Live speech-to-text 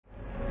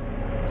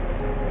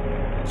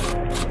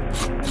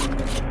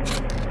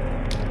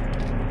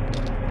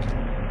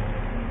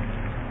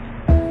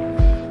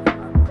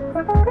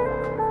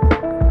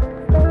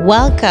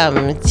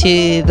Welcome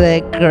to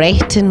the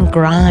Great and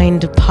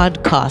Grind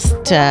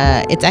podcast.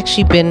 It's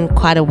actually been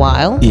quite a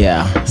while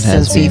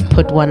since we've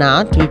put one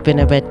out. We've been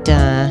a bit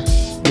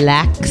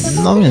lax.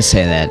 I'm not going to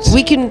say that.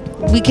 We can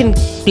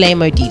blame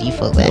Odidi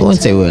for that. I won't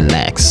say we're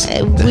lax.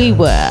 We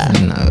were.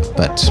 No,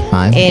 but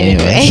fine.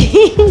 Anyway.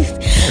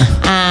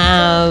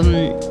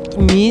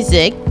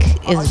 Music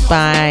is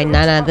by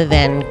none other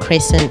than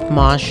Crescent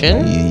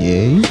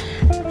Martian.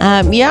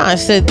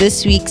 So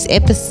this week's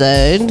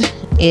episode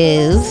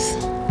is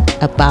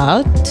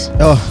about...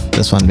 Oh,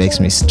 this one makes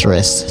me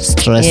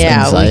stressed.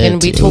 Anxiety. We're going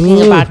to be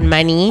talking about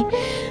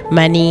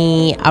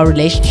money, our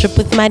relationship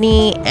with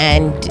money,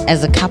 and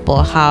as a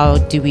couple, how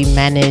do we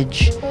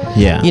manage...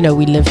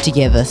 we live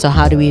together, so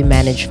how do we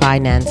manage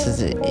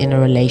finances in a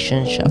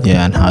relationship?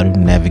 Yeah, and how to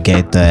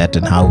navigate that,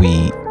 and how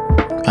we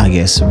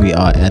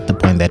are at the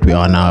point that we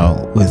are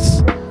now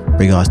with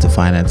regards to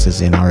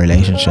finances in our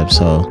relationship.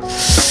 So,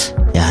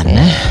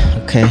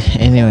 okay.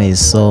 Anyways,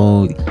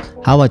 so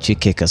how about you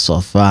kick us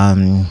off?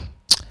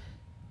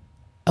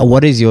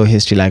 What is your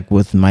history like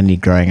with money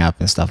growing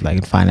up and stuff,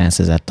 like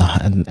finances at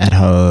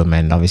home,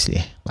 and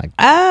obviously like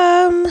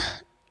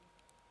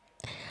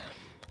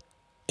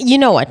you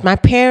know what, my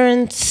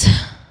parents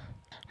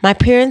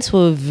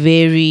were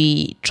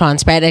very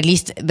transparent. At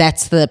least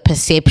that's the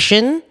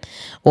perception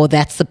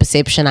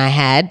I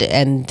had,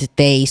 and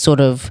they sort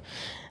of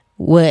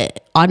were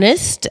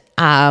honest.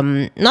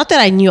 Not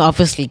that I knew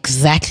obviously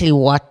exactly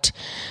what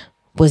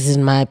was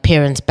in my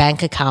parents'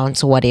 bank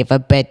accounts or whatever,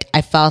 but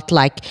I felt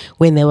like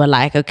when they were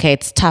like, okay,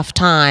 it's tough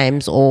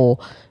times, or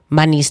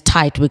money's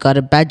tight, we got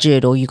a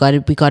budget, or we got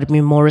to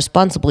be more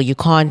responsible, you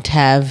can't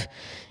have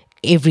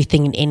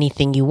everything and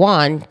anything you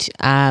want,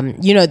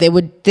 they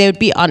would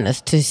be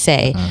honest to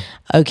say,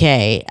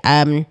 okay,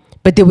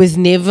 but there was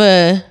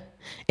never...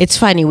 It's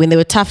funny, when there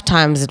were tough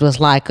times, it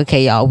was like,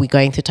 okay, we're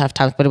going through tough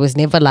times, but it was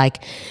never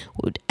like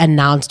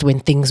announced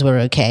when things were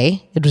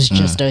okay. It was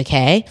just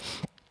okay.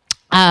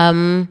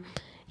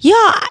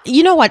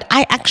 You know what?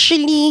 I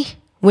actually,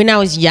 when I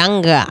was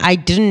younger, I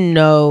didn't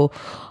know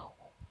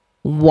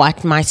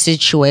what my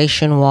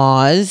situation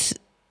was,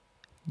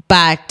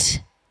 but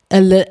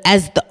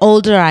as the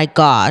older I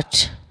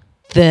got,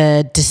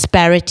 the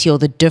disparity or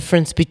the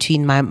difference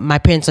between my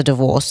parents are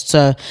divorced,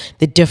 so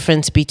the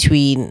difference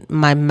between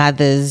my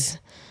mother's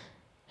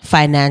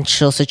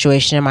financial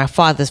situation and my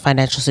father's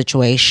financial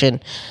situation,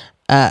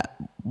 I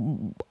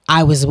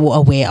was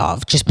aware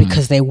of, just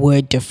because they were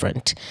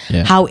different.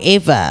 Yeah.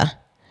 However,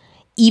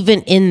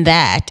 even in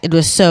that, it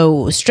was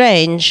so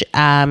strange.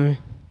 My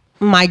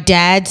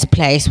dad's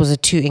place was a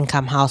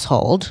 2-income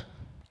household,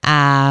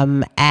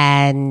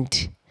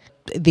 and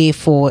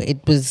therefore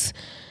it was,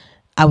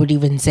 I would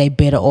even say,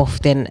 better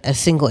off than a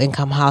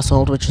single-income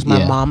household, which was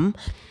my mom.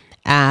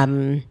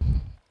 And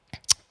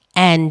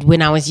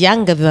when I was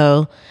younger,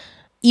 though,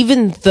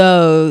 even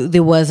though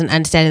there was an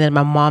understanding that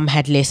my mom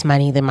had less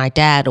money than my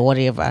dad or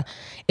whatever,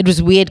 it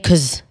was weird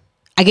because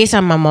I guess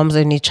I'm my mom's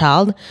only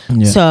child.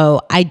 Yeah.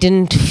 So I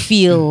didn't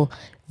feel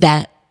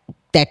that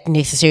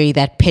necessarily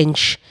that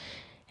pinch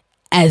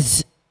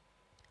as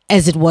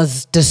it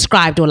was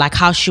described, or like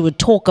how she would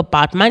talk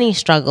about money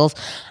struggles.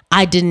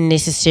 I didn't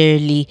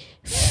necessarily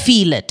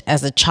feel it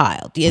as a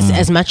child. Yes,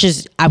 as much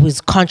as I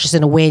was conscious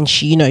and aware, and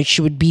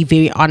she would be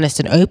very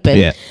honest and open.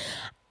 Yeah.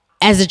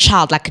 As a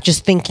child, like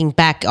just thinking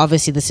back,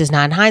 obviously this is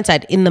now in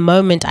hindsight, in the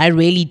moment, I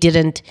really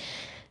didn't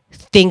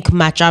think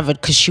much of it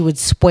because she would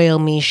spoil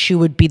me. She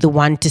would be the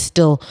one to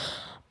still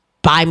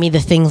buy me the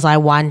things I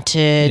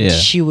wanted. Yeah.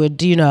 She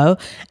would,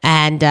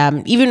 and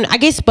even, I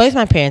guess both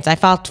my parents, I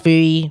felt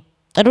very,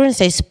 I don't want to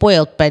say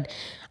spoiled, but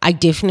I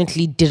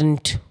definitely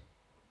didn't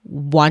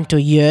want or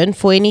yearn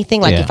for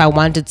anything. Like if I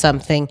wanted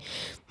something,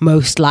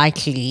 most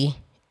likely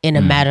in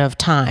a matter of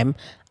time,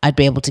 I'd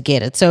be able to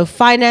get it. So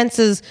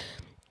finances...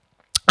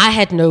 I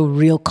had no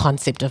real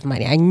concept of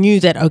money. I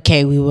knew that,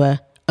 okay, we were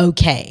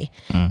okay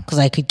because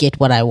I could get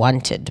what I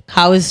wanted.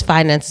 How is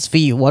finances for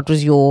you? What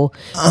was your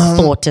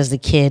thought as a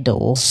kid,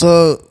 or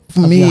so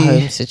for me, your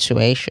home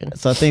situation?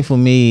 So I think for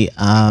me,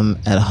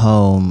 at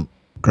home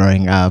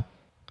growing up,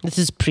 this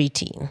is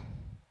preteen.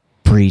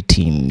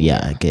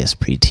 Yeah, I guess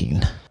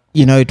preteen.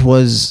 It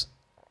was.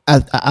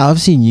 I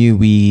obviously knew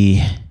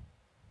we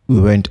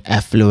weren't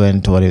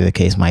affluent or whatever the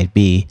case might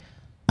be,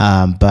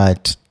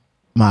 but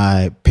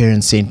my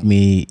parents sent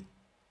me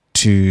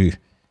to,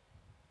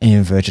 in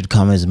inverted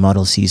commas,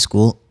 Model C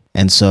school.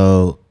 And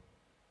so,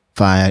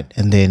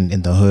 and then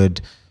in the hood,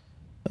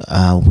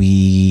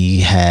 we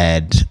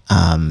had,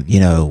 I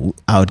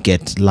would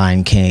get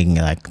Lion King,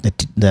 like the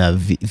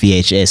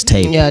VHS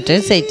tape. Yeah,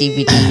 don't say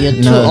DVD.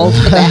 You're too old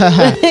for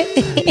that.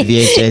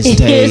 VHS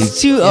tape.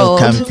 It's too old.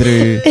 Come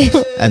through,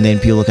 and then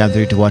people come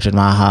through to watch at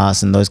my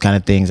house and those kind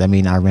of things. I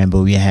mean, I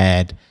remember we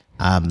had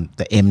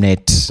the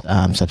Mnet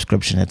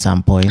subscription at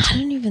some point. I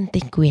don't even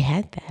think we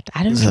had that.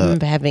 I don't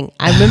remember having.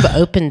 I remember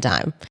Open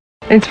Time.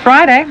 It's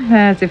Friday,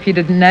 as if you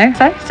didn't know.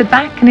 So sit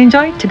back and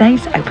enjoy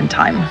today's open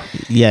time.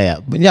 Yeah.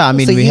 I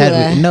mean, So we you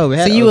had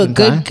So you were open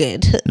time.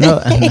 good.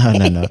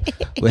 No.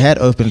 We had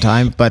open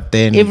time, but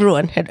then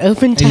Everyone had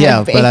open time.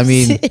 yeah. But I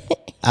babes. mean,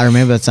 I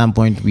remember at some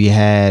point we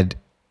had,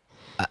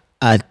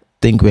 I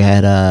think we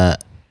had a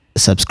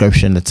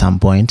subscription at some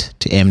point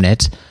to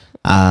Mnet,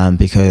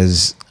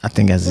 because I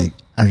think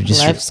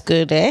Life's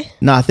good, eh?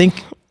 No, I think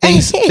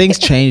things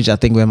changed. I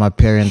think when my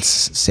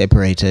parents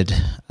separated,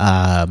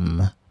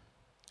 I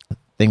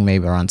think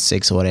maybe around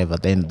 6 or whatever,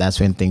 then that's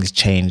when things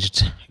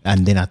changed.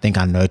 And then I think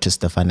I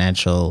noticed the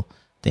financial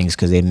things,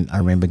 because then I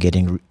remember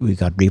we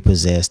got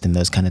repossessed and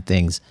those kind of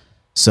things.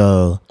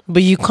 So,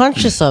 But you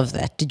conscious of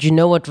that? Did you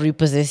know what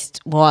repossessed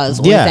was?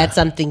 Or Yeah. is that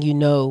something you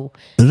know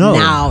No,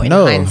 now in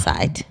no.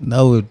 hindsight?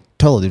 no, we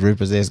told it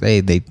repossessed.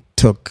 They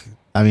took,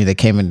 it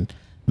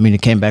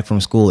came back from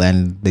school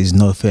and there's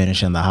no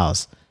furniture in the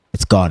house.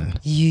 It's gone.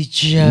 You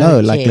joking? No,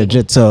 like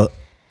legit. So,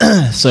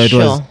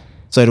 Sure.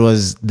 it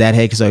was that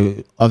heck.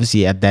 So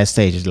obviously at that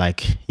stage, it's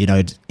like,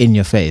 it's in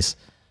your face.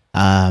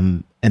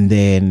 And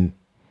then,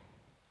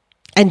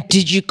 And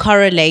did you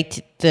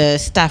correlate the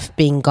stuff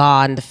being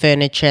gone, the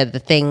furniture, the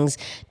things,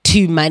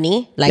 to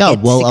money? Like yeah,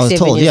 at well, 6, I was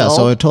 7 told, years yeah.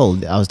 So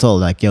old? I was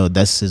told like, yo,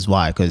 this is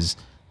why, because,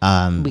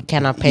 We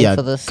cannot pay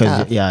for this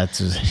stuff. Yeah.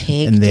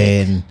 Hectic. And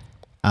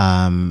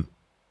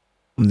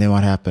then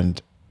what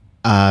happened?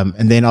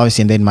 And then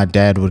obviously, my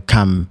dad would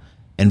come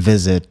and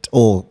visit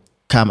or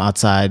come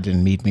outside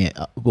and meet me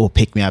or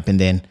pick me up. And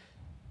then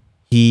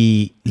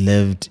he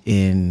lived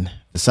in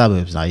the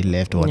suburbs now. He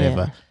left or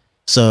whatever. Yeah.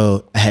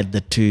 So I had the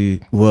two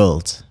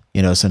worlds,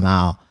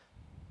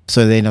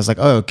 so then I was like,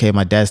 oh, okay,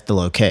 my dad's still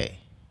okay.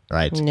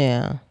 Right.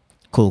 Yeah.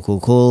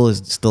 Cool.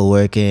 Is still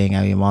working.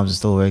 I mean, mom's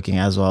still working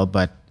as well.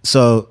 But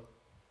so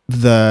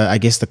I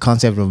guess the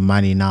concept of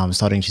money now, I'm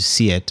starting to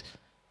see it.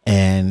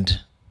 And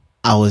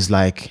I was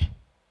like,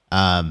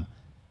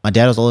 my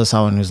dad was always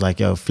someone who's like,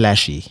 yo,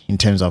 flashy in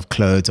terms of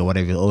clothes or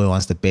whatever. He always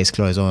wants the best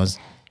clothes. Always,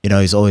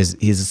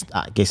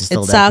 I guess he's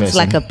still It that sounds person.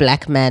 like a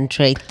black man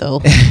trait,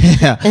 though.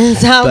 Yeah. It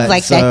sounds But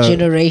like that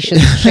generation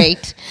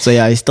trait. So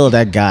yeah, he's still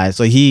that guy.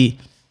 So he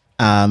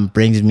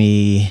brings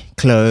me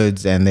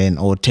clothes and then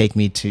or take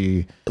me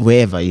to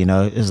wherever,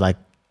 it's like,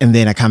 and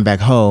then I come back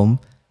home.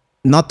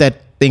 Not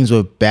that things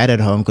were bad at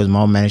home, because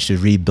mom managed to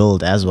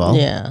rebuild as well.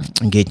 Yeah.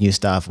 And get new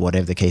stuff,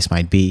 whatever the case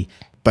might be.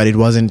 But it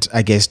wasn't,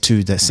 I guess,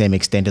 to the same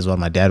extent as what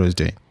my dad was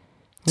doing.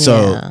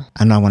 So Yeah.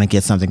 I know I want to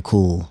get something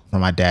cool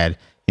from my dad.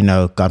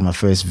 Got my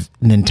first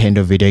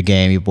Nintendo video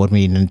game. He bought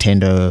me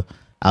Nintendo.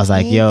 I was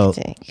like, yo.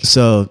 Hectic.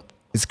 So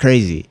it's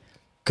crazy,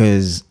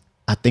 because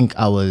I think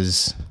I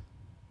was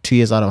 2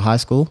 years out of high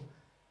school,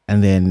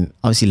 and then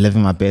obviously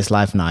living my best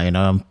life now.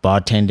 I'm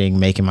bartending,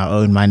 making my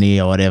own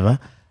money or whatever.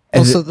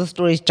 And Also, the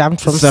story's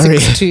jumped from Sorry.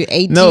 6 to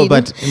 18. no,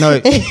 but no.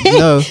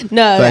 No,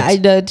 but- I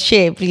don't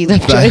share, please. I'm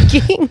but-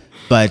 joking.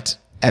 But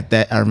at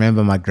that, I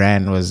remember my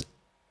gran was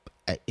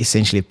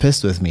essentially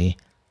pissed with me,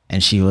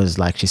 and she was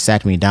like, she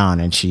sat me down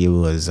and she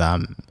was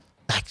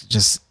like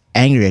just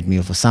angry at me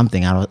for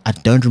something. I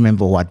don't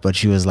remember what, but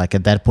she was like,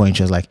 at that point,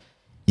 she was like,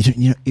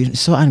 you're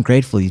so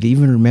ungrateful. You didn't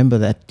even remember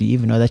that. Do you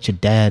even know that your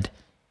dad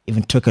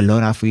even took a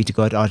loan out for you to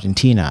go to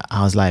Argentina?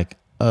 I was like,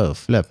 oh,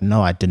 flip.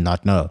 No, I did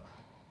not know.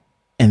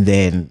 And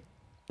then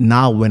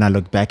now when I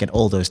look back at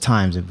all those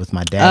times with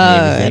my dad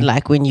and everything.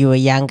 Like when you were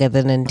younger,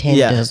 the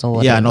Nintendos or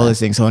whatever. Yeah, and all those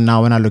things. So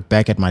now when I look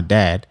back at my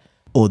dad,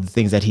 or the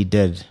things that he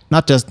did,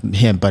 not just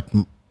him, but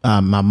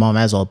my mom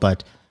as well,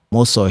 but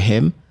more so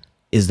him,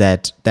 is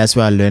that's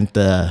where I learned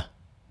the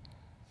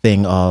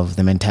thing of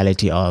the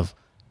mentality of,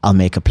 I'll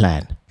make a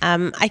plan.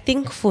 I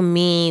think for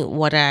me,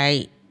 when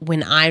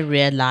I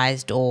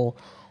realized or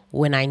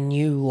when I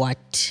knew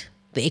what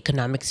the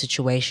economic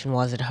situation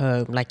was at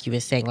home, like you were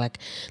saying, like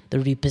the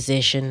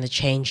repossession, the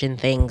change in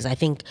things, I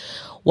think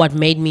what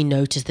made me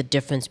notice the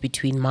difference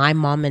between my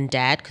mom and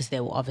dad, because they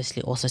were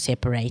obviously also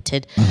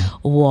separated,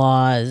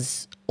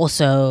 was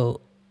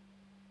also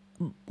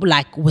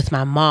like with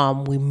my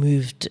mom, we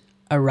moved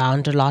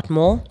around a lot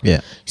more.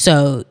 Yeah.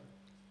 So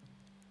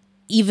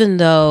even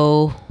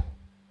though,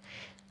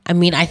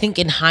 I think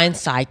in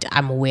hindsight,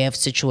 I'm aware of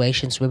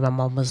situations where my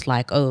mom was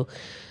like, oh,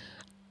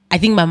 I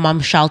think my mom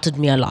sheltered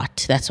me a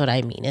lot. That's what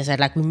I mean. Is that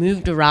like we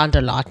moved around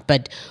a lot,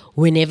 but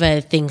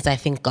whenever things I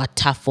think got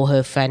tough for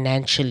her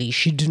financially,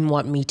 she didn't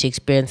want me to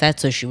experience that.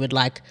 So she would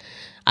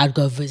I'd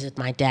go visit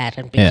my dad.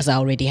 And because I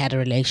already had a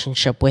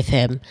relationship with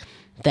him,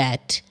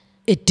 that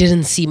it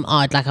didn't seem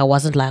odd. Like I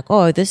wasn't like,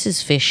 oh, this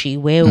is fishy.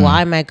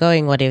 Why am I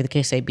going? Whatever the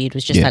case may be. It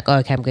was just like, oh,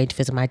 okay, I'm going to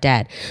visit my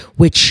dad.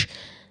 Which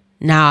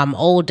now I'm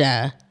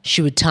older,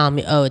 she would tell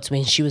me, oh, it's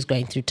when she was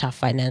going through tough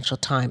financial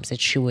times that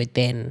she would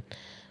then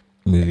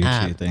Movie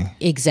thing.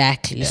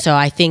 exactly. Yeah. So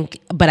I think,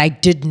 but I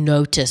did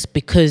notice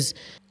because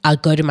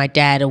I'd go to my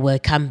dad or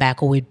we'd come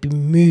back or we'd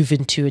move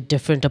into a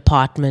different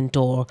apartment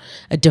or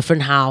a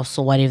different house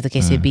or whatever the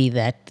case may be,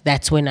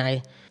 that's when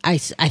I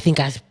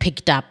think I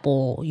picked up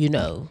or,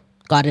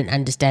 got an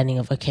understanding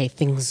of, okay,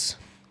 things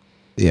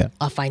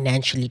are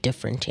financially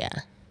different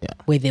here. Yeah.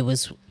 Where there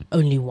was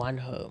only one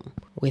home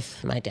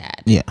with my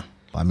dad. Yeah.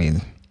 I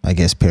mean, I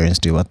guess parents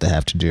do what they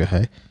have to do,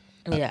 hey?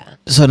 Yeah.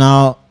 So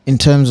now, in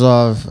terms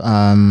of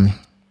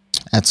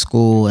at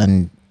school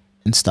and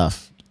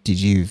stuff, did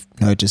you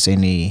notice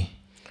any?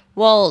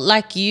 Well,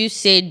 like you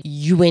said,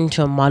 you went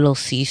to a Model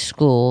C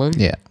school.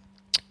 Yeah.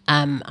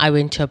 I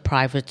went to a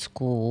private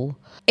school.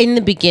 In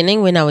the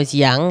beginning, when I was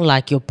young,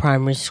 like your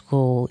primary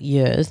school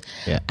years,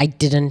 Yeah. I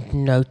didn't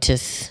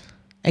notice.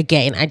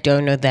 Again, I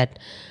don't know that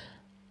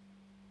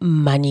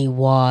money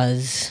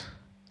was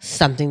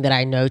something that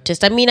I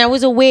noticed. I mean, I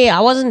was aware.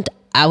 I wasn't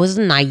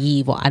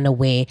naive or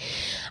unaware.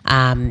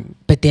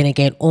 But then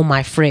again, all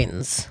my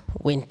friends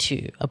went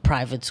to a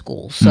private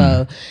school.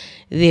 So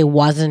there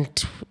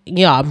wasn't,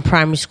 in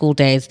primary school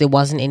days, there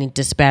wasn't any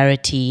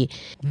disparity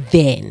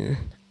then.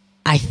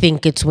 I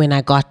think it's when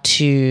I got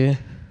to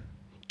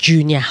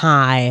junior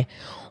high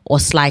or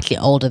slightly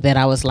older that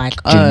I was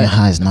like, Junior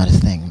high is not a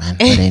thing, man.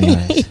 But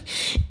anyways.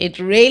 It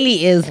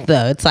really is,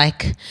 though. It's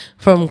like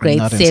from grade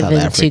Not in South 7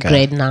 to Africa.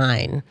 grade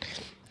 9.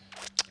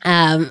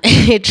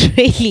 It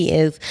really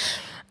is.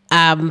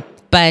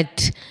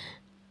 But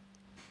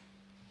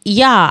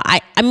yeah,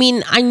 I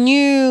mean, I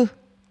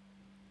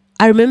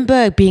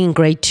remember being in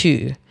grade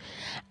 2.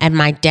 And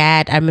my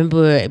dad, I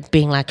remember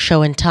being like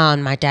show and tell.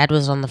 And my dad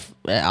was on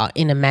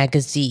in a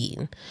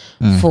magazine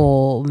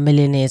for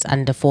millionaires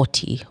under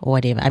 40 or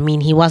whatever. I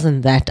mean, he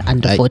wasn't that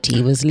under 40.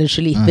 He was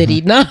literally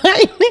 39.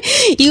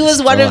 He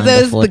was one of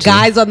those the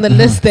guys on the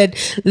list that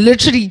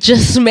literally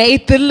just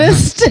made the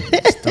list.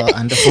 Still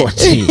under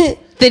 40.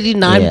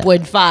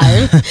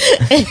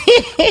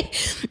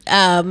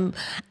 39.5.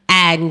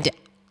 And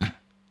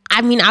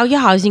I mean, I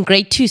was in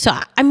grade 2. So,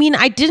 I mean,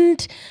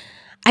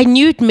 I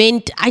knew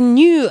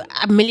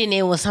a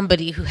millionaire was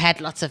somebody who had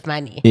lots of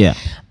money. Yeah.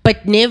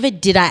 But never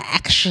did I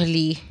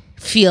actually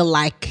feel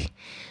like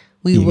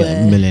we You were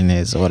got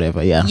millionaires or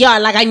whatever, yeah. Yeah,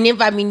 like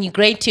in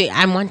grade 2,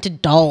 I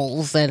wanted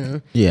dolls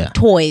and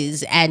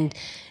toys, and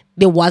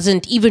there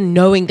wasn't, even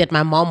knowing that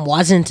my mom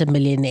wasn't a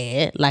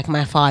millionaire like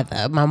my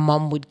father, my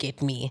mom would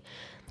get me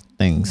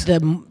Things.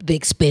 the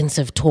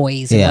expensive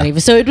toys and whatever.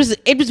 So it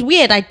was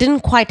weird. I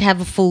didn't quite have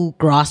a full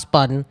grasp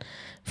on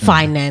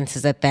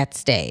finances at that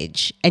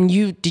stage. And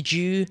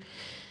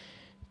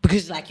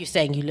because like you're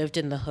saying, you lived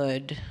in the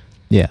hood,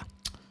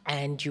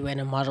 and you were in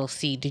a Model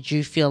C, did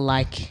you feel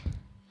like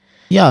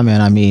Yeah,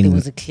 man, I mean, there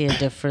was a clear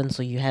difference,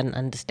 or you had an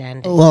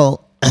understanding?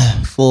 well,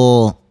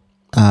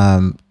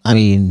 I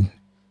mean,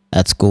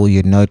 at school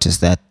you'd notice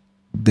that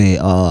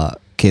there are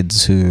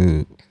kids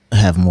who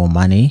have more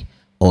money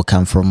or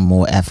come from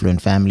more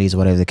affluent families,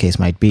 whatever the case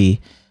might be,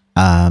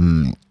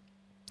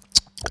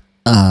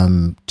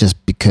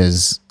 just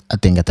because I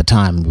think at the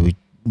time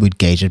we'd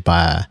gauge it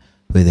by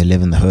where they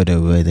live in the hood or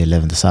where they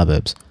live in the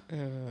suburbs.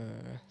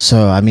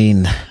 So, I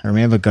mean, I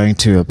remember going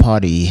to a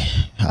party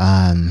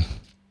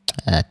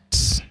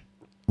at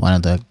one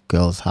of the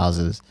girls'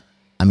 houses.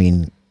 I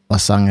mean,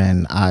 Wasanga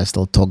and I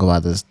still talk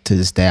about this to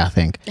this day, I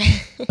think.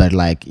 But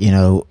like,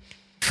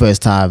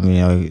 first time,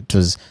 it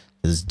was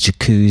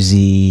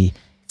jacuzzi,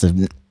 it's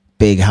a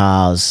big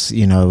house,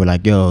 we're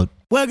like, yo,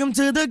 welcome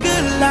to the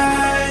good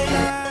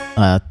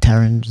life.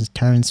 Terrence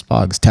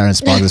Sparks'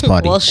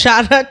 party. Well,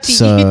 shout out to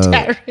you,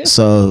 Terrence.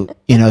 So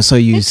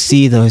you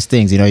see those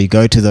things, you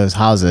go to those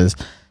houses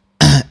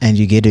and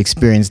you get to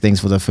experience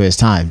things for the first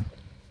time.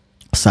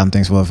 Some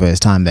things for the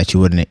first time that you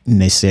wouldn't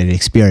necessarily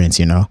experience,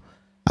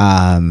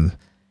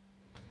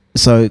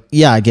 So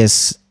yeah, I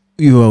guess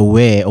you were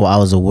aware, or I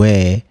was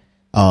aware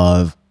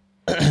of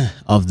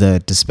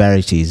the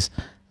disparities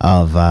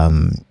of I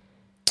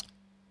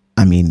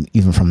mean,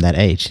 even from that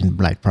age in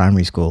like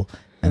primary school,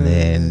 and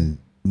then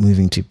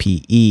moving to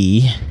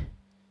PE,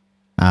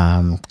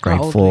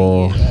 grade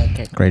 4,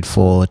 Okay. grade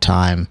 4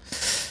 time.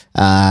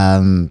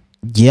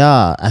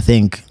 Yeah, I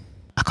think,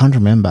 I can't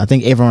remember. I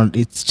think everyone,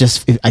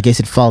 I guess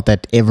it felt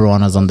that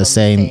everyone was on the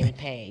same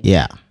page.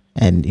 Yeah.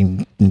 And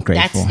in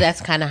grade 4.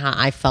 That's kind of how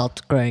I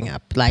felt growing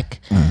up, like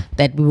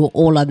that we were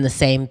all on the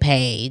same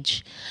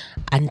page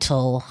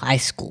until high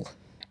school.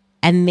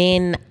 And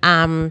then,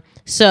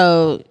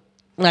 so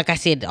like I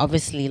said,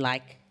 obviously,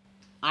 like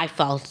I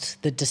felt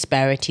the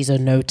disparities or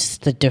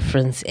noticed the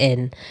difference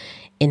in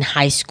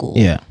high school.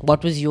 Yeah.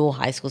 What was your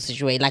high school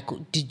situation? Like,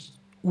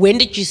 when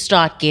did you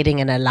start getting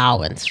an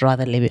allowance?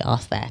 Rather, let me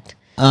ask that.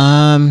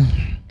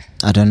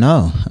 I don't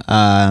know.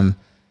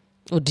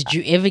 Or did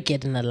you ever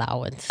get an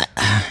allowance?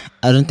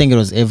 I don't think it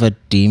was ever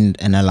deemed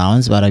an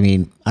allowance, but I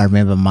mean, I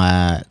remember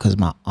because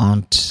my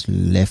aunt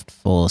left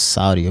for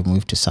Saudi, or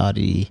moved to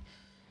Saudi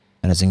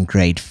when I was in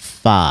grade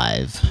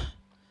 5.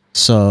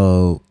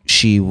 So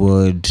she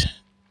would,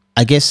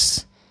 I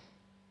guess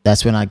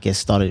that's when I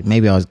started,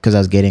 maybe because I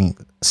was getting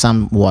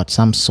some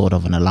sort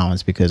of an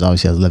allowance, because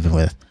obviously I was living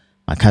with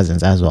my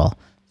cousins as well.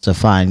 So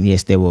fine,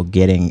 yes, they were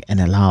getting an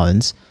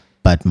allowance,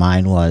 but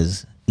mine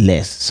was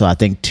less. So I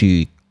think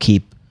to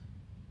keep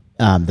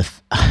the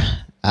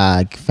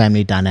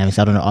family dynamics,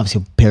 I don't know,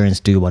 obviously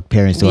parents do what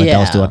parents do,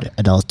 adults do what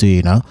adults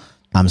do,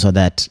 so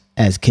that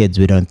as kids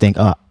we don't think,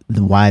 oh,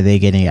 why are they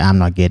getting it, I'm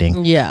not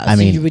getting. Yeah, I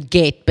mean, you would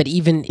get, but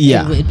even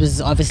it was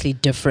obviously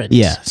different.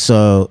 Yeah,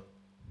 so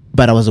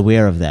but I was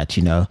aware of that,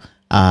 you know.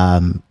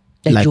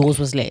 Like yours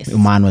was less.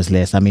 Mine was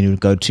less. I mean, we would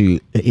go to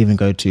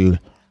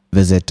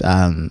visit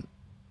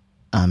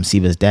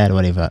Siba's dad or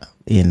whatever.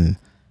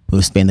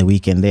 We'll spend the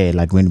weekend there.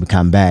 Like when we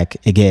come back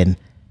again,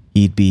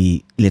 he'd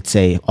be, let's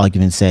say,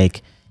 argument's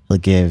sake, he'll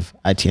give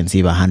Ati and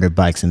Siba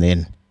 $100, and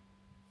then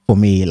for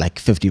me like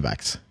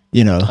 $50.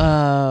 You know,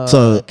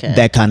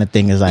 that kind of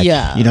thing is like,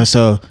 you know,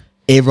 so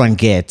everyone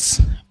gets,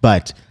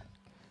 but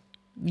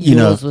you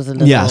yours know, was a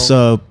little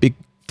so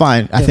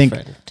fine. different.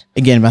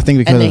 I think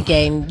because and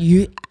again,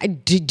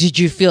 did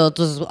you feel it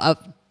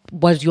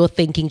was your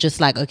thinking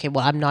just like, okay,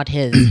 well, I'm not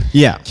his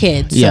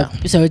kid,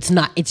 so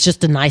it's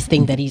just a nice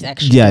thing that he's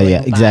actually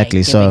doing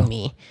exactly. So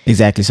me.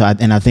 exactly. So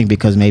I think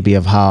because maybe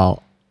of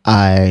how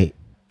I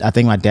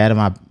think my dad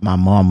and my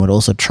mom would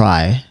also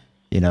try,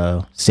 you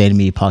know, send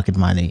me pocket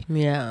money.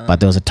 Yeah. But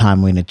there was a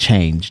time when it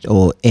changed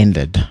or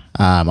ended.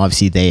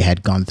 Obviously they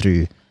had gone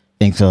through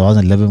things, so I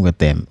wasn't living with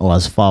them, or I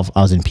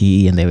was in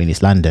PE and they were in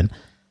East London,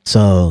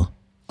 so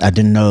I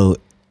didn't know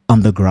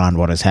on the ground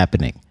what was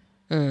happening.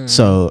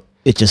 So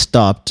it just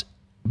stopped.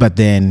 But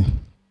then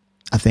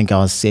I think I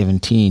was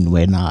 17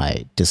 when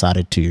I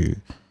decided to, you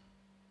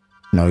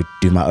know,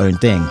 do my own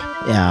thing.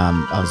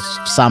 I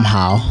was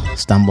somehow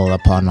stumbled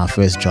upon my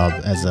first job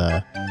as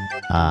a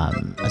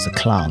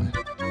clown.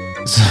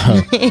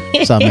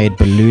 So I made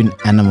balloon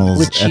animals,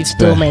 which you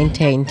still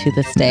maintain to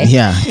this day.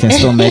 Yeah, can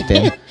still make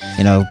them.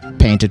 You know,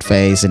 painted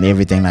face and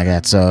everything like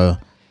that. So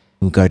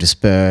we go to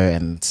Spur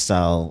and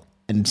sell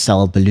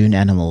balloon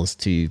animals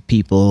to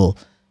people.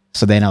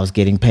 So then I was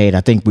getting paid.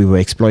 I think we were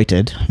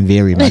exploited,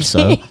 very much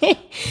so.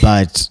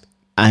 But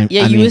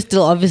you were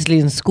still obviously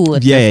in school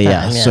at this time.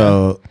 Yeah.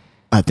 So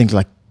I think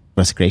like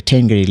was grade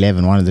 10, grade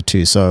 11, one of the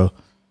two. So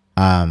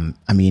I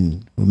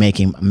mean, we're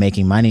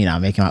making money now,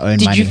 making our own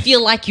money. Did you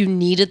feel like you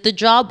needed the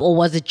job, or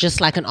was it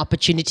just like an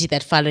opportunity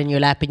that fell in your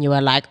lap and you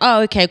were like,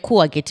 oh, okay, cool,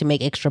 I get to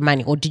make extra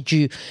money? Or did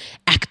you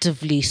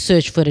actively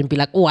search for it and be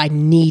like, oh, I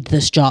need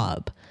this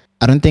job?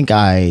 I don't think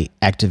I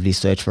actively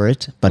searched for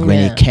it, but when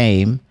it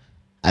came,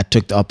 I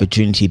took the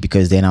opportunity,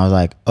 because then I was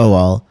like, oh,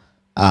 well,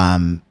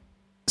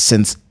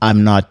 since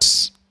I'm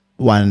not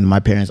my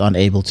parents aren't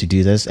able to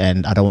do this,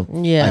 and I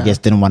guess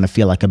didn't want to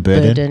feel like a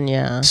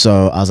burden.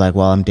 So I was like,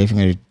 well, I'm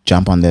definitely going to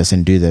jump on this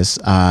and do this.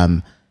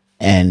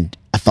 And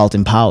I felt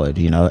empowered,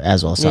 you know,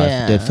 as well. So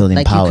I did feel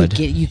empowered.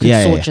 You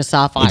could sort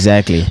yourself out.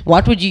 Exactly.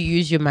 What would you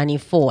use your money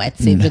for at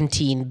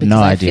 17? Because no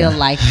I idea. feel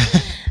like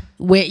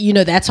you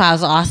know, that's why I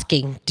was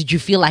asking, did you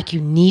feel like you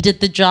needed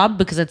the job?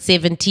 Because at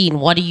 17,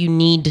 what do you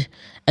need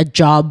a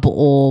job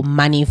or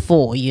money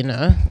for, you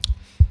know?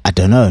 I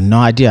don't know. No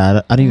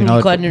idea. I don't even know.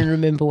 You can't even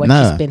remember what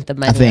you spent the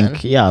money on. I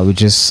think, we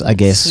just, I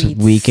guess,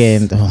 Sweets.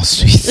 Weekend. Oh,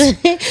 sweets.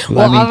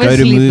 Well, I mean, go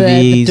to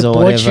movies the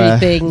or whatever.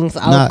 things,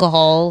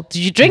 alcohol. Did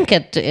you drink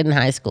it in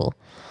high school?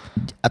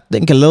 I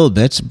think a little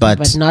bit,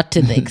 but not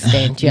to the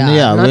extent,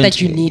 not that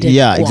you needed.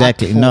 Yeah,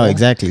 exactly. No,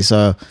 exactly.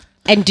 So.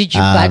 And did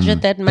you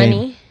budget that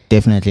money?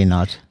 Definitely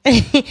not.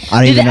 I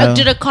don't even know.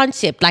 Did a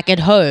concept like at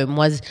home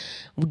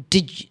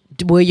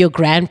were your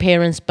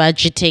grandparents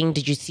budgeting?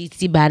 Did you see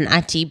Siba and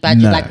Ati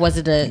budget? No. Like, was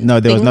it a no?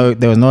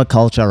 There was no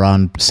culture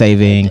around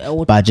saving,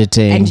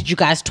 budgeting. And did you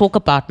guys talk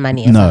about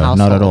money as a household?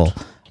 No, not at all.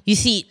 You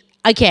see,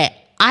 okay,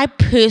 I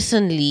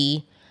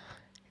personally,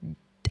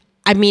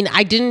 I mean,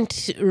 I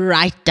didn't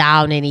write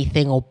down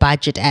anything or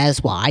budget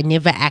as well. I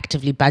never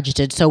actively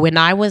budgeted. So when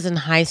I was in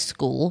high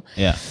school,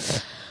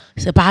 it's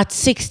about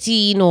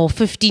 16 or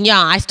 15,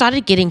 I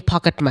started getting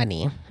pocket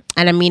money.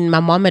 And I mean, my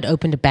mom had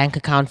opened a bank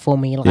account for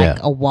me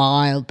a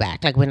while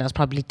back, like when I was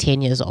probably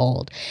 10 years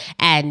old.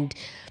 And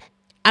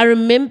I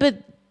remember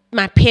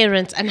my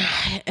parents, and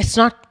it's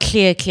not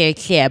clear,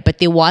 but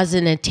there was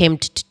an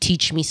attempt to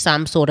teach me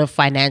some sort of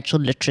financial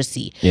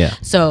literacy. Yeah.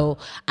 So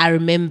I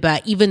remember,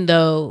 even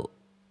though,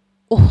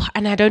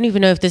 and I don't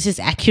even know if this is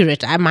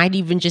accurate, I might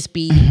even just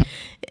be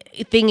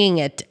thinking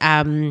it,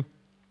 but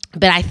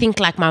I think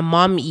like my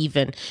mom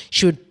even,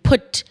 she would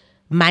put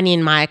money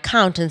in my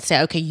account and say,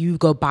 okay, you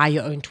go buy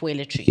your own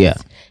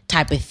toiletries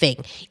type of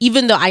thing.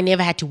 Even though I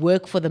never had to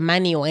work for the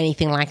money or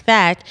anything like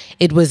that,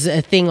 it was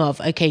a thing of,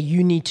 okay,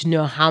 you need to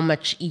know how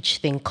much each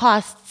thing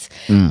costs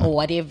or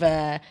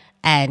whatever,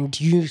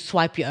 and you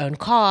swipe your own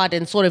card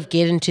and sort of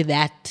get into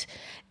that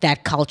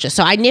culture.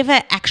 So I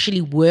never actually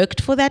worked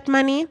for that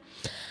money.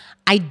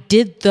 I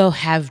did though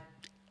have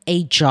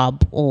a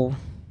job or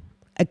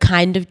a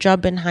kind of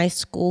job in high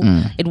school.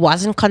 It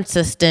wasn't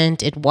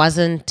consistent. It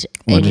wasn't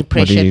any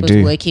pressure. It was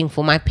working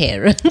for my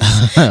parents.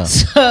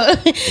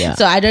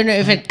 So I don't know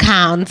if it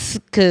counts,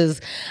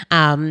 because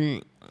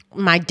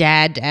my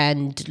dad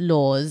and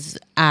Laws,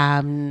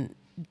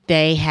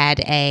 they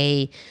had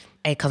a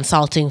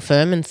consulting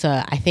firm, and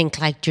so I think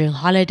like during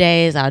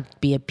holidays I'd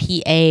be a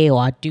PA,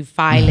 or I'd do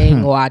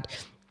filing, or I'd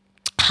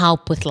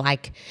help with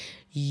like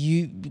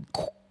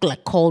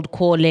cold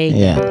calling,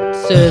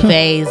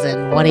 surveys,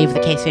 and whatever the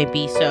case may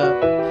be. So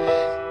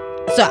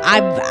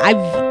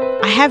I've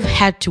I have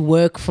had to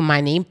work for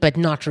money, but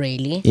not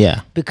really.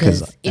 Yeah,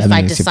 Because 'cause, if I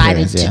it's your decided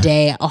parents, yeah.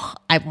 today,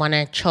 I want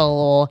to chill,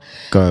 or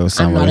Go I'm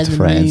somewhere not with in the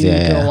friends. mood,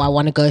 Yeah, or yeah. I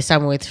want to go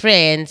somewhere with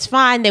friends,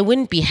 fine. They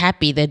wouldn't be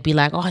happy. They'd be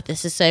like, "Oh,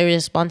 this is so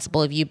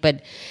irresponsible of you,"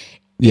 but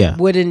Yeah.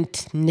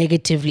 wouldn't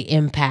negatively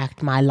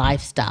impact my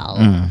lifestyle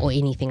Mm. or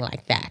anything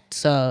like that.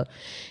 So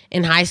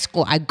in high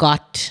school, I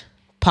got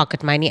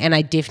pocket money, and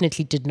I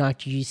definitely did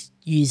not use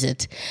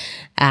it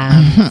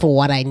for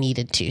what I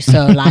needed to.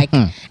 So like,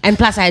 and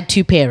plus I had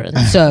two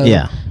parents. So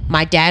Yeah.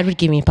 my dad would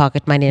give me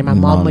pocket money and my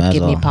mom Mom would as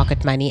give me well.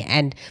 pocket money.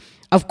 And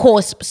of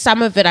course,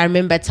 some of it, I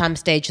remember at some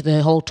stage,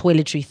 the whole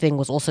toiletry thing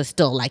was also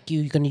still like,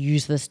 you're going to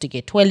use this to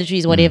get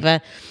toiletries,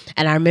 whatever.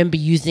 And I remember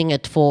using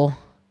it for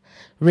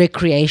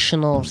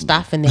recreational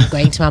stuff, and then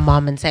going to my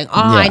mom and saying,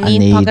 "Oh, Yeah, I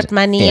need pocket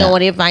money yeah. or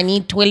whatever. I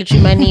need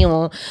toiletry money,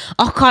 or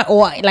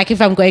or like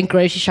if I'm going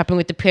grocery shopping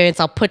with the parents,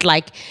 I'll put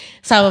like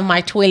some of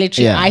my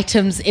toiletry Yeah.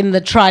 items in the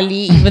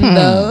trolley, even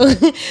though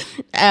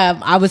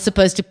I was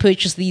supposed to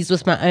purchase these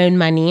with my own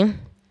money."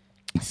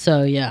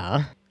 So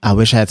yeah, I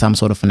wish I had some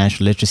sort of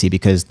financial literacy,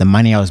 because the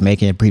money I was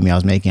making at Preemie, I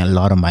was making a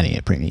lot of money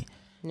at Preemie.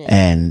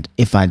 And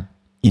if I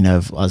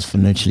was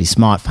financially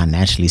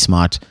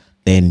smart,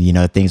 then,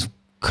 things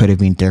could have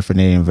been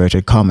different in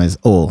inverted commas,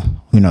 or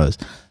who knows.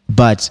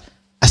 But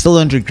I still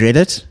don't regret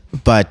it.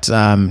 But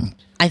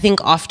I think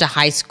after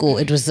high school,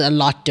 it was a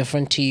lot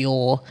different to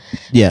your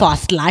Yeah.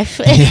 fast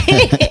life.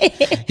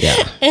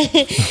 yeah,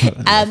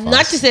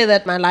 Not to say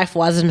that my life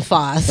wasn't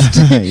fast.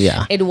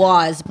 yeah, It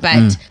was,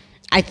 but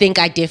I think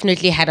I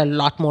definitely had a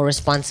lot more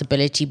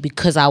responsibility,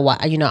 because I was,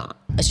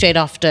 straight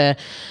after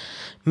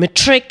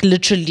matric,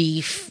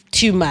 literally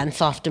 2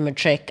 months after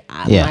matric,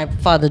 Yeah. my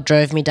father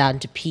drove me down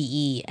to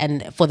PE,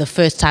 and for the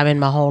first time in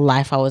my whole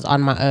life, I was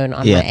on my own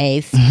on Yeah. my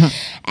eighth,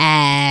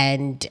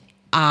 and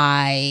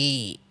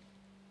I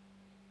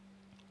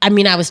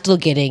was still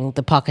getting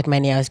the pocket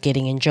money I was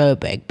getting in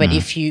Joburg, but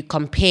if you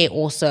compare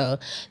also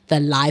the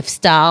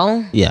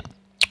lifestyle, yeah.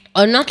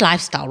 or not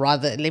lifestyle,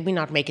 rather, let me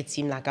not make it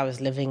seem like I was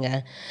living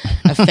a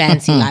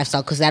fancy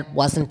lifestyle, because that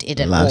wasn't it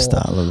at all.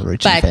 Lifestyle of the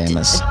rich and But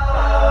famous.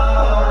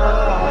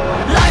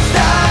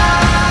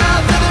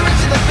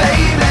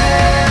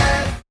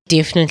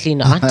 definitely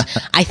not.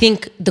 I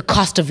think the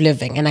cost of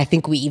living, and I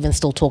think we even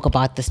still talk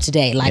about this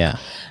today, like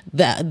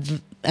Yeah.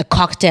 a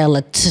cocktail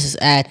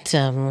at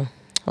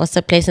what's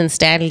the place in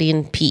Stanley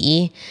in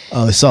PE?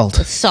 Oh, salt.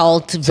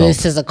 Salt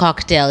versus a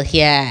cocktail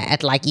here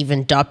at like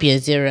even Doppio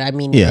Zero. I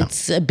mean, Yeah.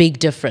 it's a big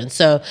difference.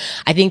 So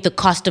I think the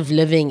cost of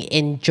living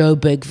in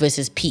Joburg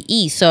versus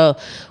PE. So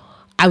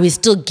I was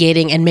still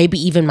getting, and maybe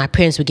even my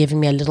parents were giving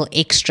me a little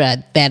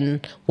extra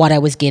than what I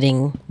was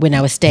getting when I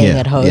was staying Yeah,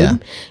 at home, yeah.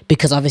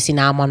 because obviously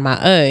now I'm on my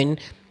own,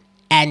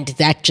 and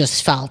that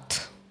just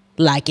felt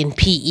like in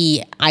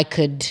PE I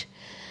could,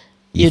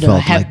 You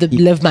felt have like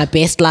live my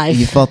best life.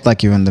 You felt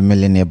like you were in the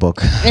Millionaire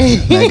Book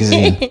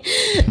magazine.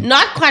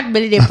 Not quite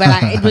millionaire,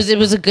 but it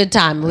was a good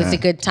time. It was a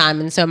good time.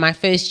 And so my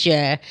first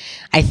year,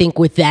 I think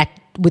with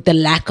the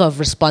lack of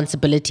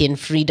responsibility and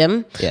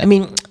freedom, Yeah. I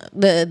mean,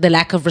 the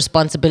lack of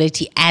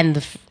responsibility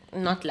and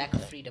not lack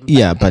of freedom.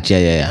 Yeah, but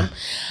yeah.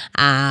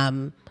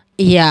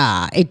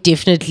 Yeah, it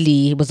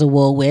definitely was a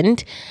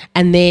whirlwind.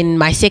 And then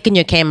my second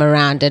year came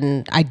around,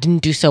 and I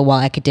didn't do so well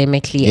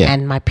academically, Yeah.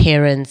 and my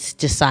parents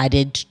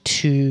decided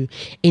to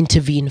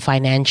intervene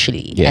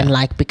financially Yeah. and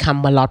like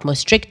become a lot more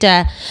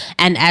stricter.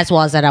 And as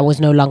well as that, I was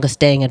no longer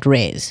staying at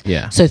Res.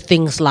 Yeah. So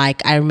things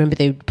like, I remember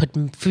they would put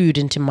food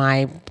into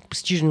my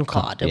student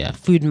card, Yeah.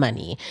 food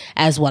money,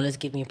 as well as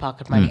give me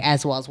pocket money,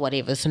 as well as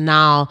whatever. So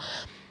now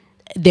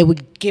they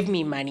would give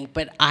me money,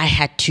 but I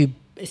had to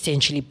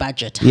essentially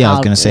budget. Yeah, I was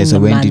how going to say, in so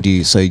the when month. did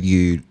you, so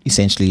you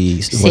essentially,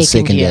 was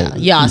second year?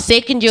 Yeah,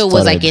 second year was,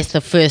 I started- guess,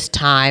 the first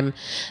time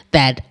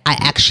that I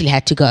actually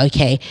had to go,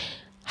 okay,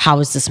 how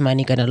is this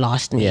money going to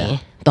last me Yeah.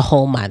 the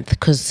whole month?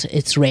 Because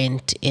it's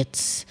rent,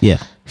 it's Yeah.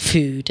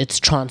 food, it's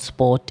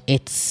transport,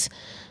 it's,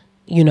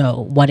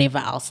 whatever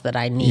else that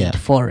I need Yeah.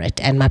 for it.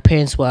 And my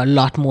parents were a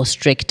lot more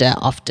stricter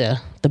after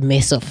the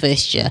mess of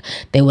first year.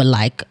 They were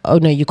like, oh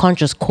no, you can't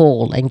just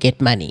call and get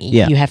money.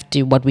 Yeah. You have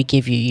to, what we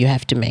give you, you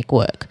have to make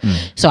work.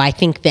 So I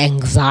think the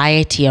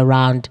anxiety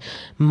around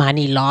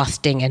money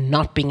lasting and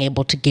not being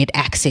able to get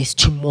access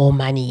to more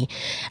money,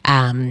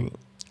 and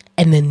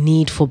the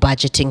need for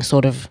budgeting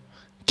sort of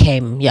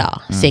came,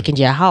 second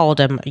year. How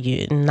old am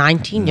you?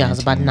 19 years,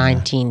 about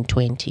 19,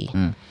 20.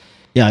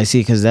 Yeah, I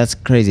see, because that's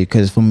crazy.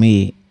 Because for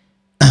me,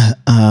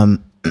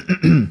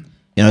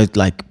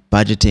 like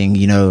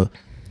budgeting,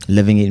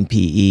 living in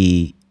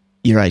PE,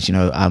 you're right,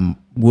 I'm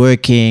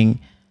working,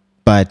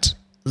 but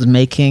I was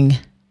making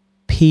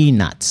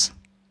peanuts,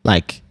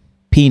 like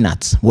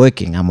peanuts,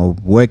 working. I'm a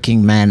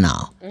working man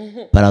now,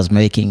 but I was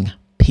making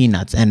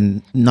peanuts,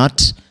 and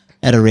not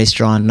at a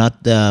restaurant, not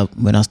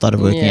when I started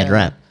working at Yeah.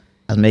 Rap.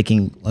 I was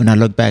making, when I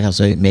look back, I was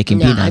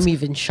making Yeah, peanuts. I'm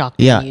even shocked.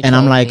 Yeah, when you and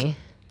I'm told like, me.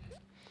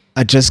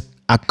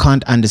 I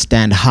can't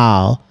understand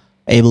how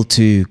able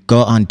to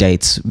go on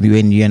dates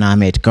when you and I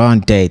met, go on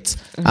dates,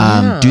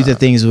 do the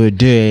things we were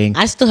doing.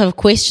 I still have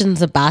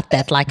questions about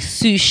that, like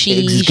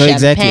sushi,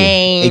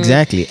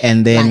 Exactly,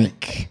 champagne.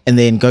 and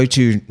then go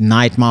to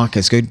night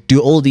markets, go do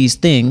all these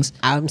things.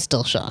 I'm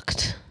still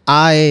shocked.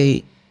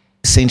 I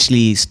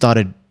essentially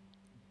started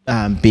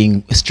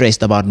being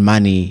stressed about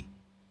money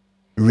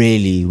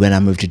really when I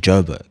moved to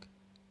Joburg,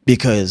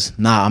 because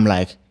now I'm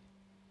like,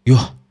 yo,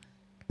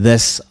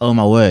 this, oh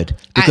my word.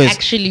 Because I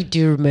actually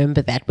do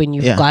remember that when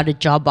you got a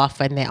job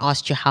offer and they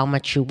asked you how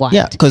much you want.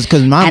 yeah, because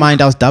in my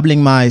mind I was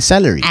doubling my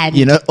salary, and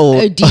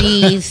or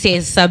Odili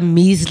says some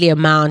measly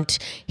amount.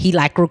 He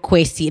like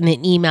requests in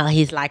an email.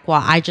 He's like,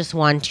 well, I just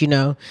want,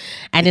 and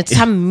it's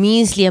some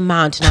measly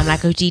amount. And I'm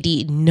like,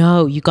 Odili,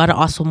 no, you got to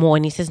ask for more.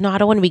 And he says, no, I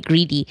don't want to be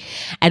greedy.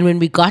 And when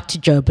we got to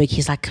Joburg,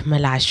 he's like,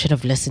 Camilla, I should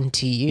have listened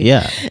to you.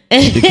 yeah,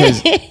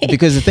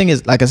 because the thing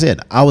is, like I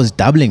said, I was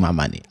doubling my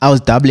money. I was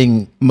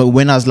doubling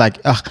when I was like,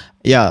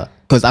 yeah,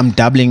 because I'm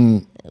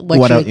doubling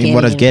what I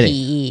was getting.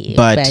 PE,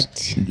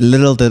 but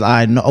little did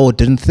I know, or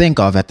didn't think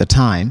of at the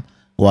time,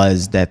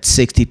 was that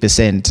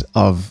 60%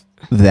 of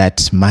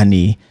that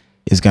money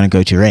is going to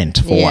go to rent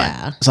for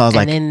one. So I was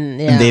and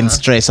then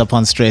stress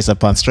upon stress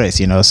upon stress,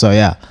 So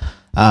yeah,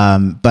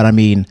 but I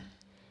mean,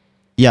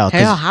 yeah.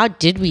 How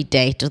did we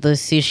date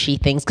those sushi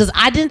things? Because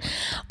I didn't.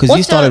 Because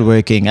you started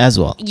working as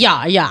well.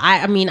 Yeah.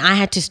 I mean, I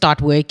had to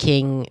start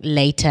working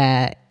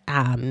later.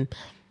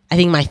 I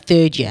think my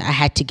third year I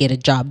had to get a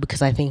job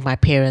because I think my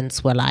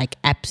parents were like,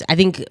 I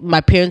think my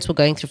parents were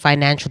going through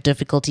financial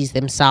difficulties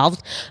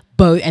themselves.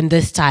 And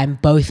this time,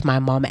 both my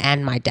mom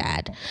and my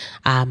dad.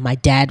 My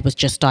dad was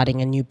just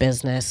starting a new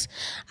business.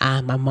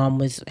 My mom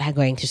was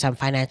going through some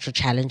financial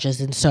challenges.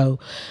 And so,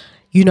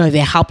 they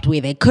helped where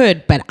they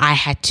could, but I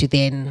had to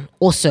then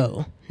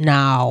also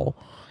now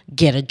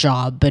get a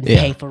job and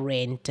pay for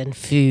rent and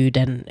food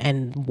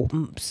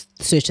and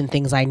certain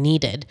things I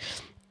needed.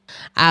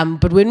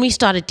 But when we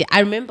started, I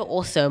remember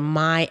also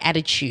my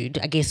attitude,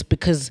 I guess,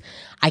 because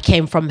I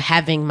came from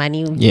having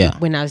money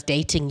when I was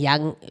dating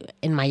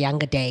in my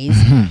younger days.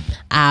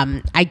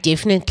 I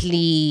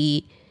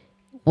definitely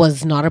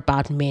was not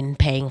about men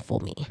paying for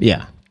me.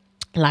 Yeah.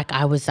 Like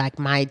I was like,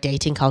 my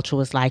dating culture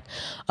was like,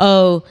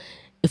 oh,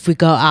 if we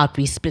go out,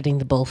 we're splitting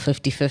the bill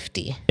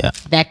 50-50. Yeah.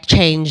 That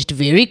changed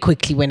very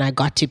quickly when I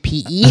got to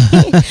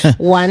PE.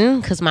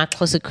 One, because my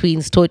Xhosa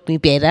queens taught me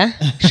better.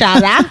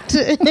 Shout out.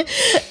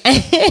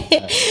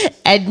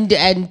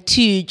 and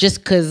two, just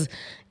because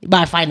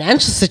my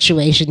financial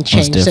situation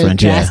changed so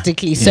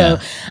drastically. Yeah. So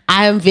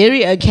I am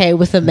very okay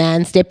with a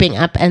man stepping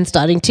up and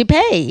starting to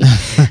pay.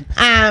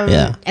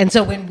 And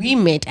so when we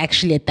met,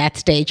 actually at that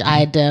stage,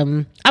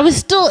 it was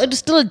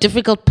still a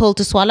difficult pill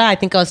to swallow. I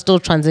think I was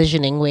still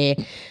transitioning where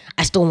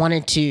I still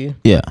wanted to,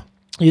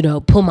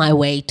 pull my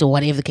weight or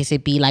whatever the case may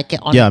be, like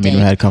on a date. We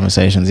had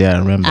conversations. Yeah, I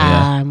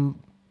remember.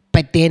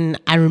 But then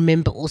I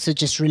remember also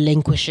just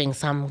relinquishing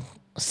some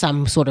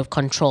sort of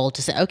control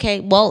to say, okay,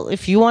 well,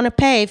 if you want to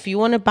pay, if you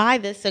want to buy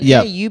this,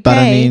 okay, you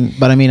pay.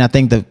 But I mean, I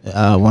think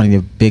that one of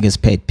your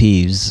biggest pet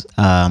peeves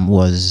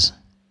was,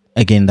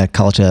 again, that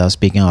culture I was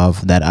speaking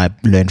of that I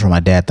learned from my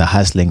dad, the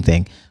hustling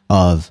thing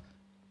of,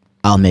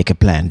 I'll make a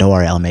plan. Don't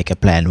worry, I'll make a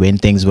plan. When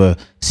things were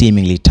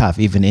seemingly tough,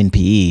 even in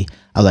PE,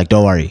 I was like,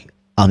 don't worry,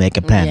 I'll make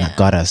a plan. I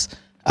got us.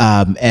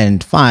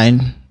 And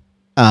fine.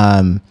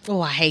 I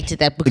hated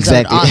that because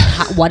exactly. I would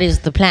ask, what is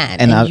the plan?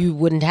 And you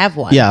wouldn't have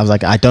one. Yeah, I was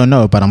like, I don't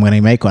know, but I'm going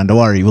to make one. Don't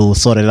worry, we'll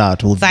sort it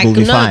out. We'll be fine.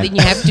 Then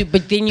you have to.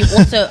 But then you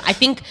also, I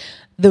think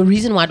the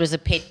reason why it was a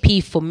pet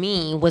peeve for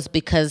me was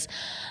because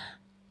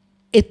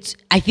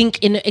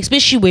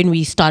especially when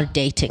we started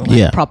dating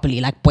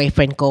properly, like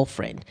boyfriend,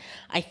 girlfriend,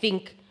 I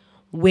think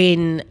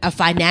when a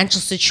financial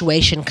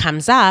situation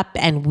comes up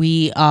and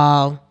we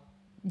are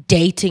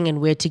dating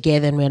and we're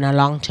together and we're in a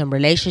long-term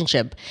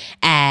relationship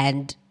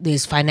and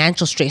there's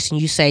financial stress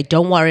and you say,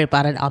 don't worry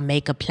about it, I'll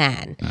make a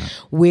plan.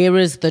 Where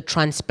is the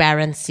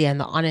transparency and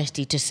the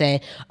honesty to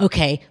say,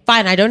 okay,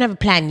 fine, I don't have a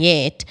plan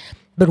yet,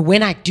 but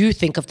when I do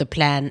think of the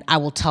plan, I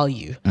will tell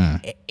you.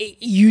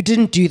 You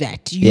didn't do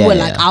that. You were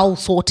like, I'll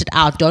sort it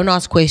out. Don't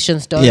ask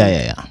questions. Don't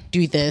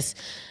do this.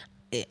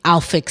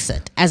 I'll fix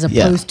it, as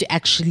opposed to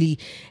actually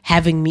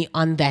having me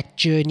on that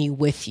journey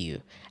with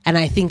you. And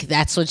I think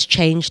that's what's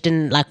changed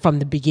from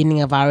the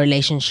beginning of our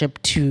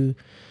relationship to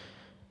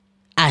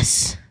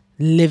us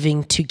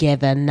living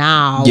together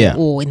now,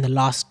 or in the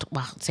last,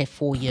 I'd say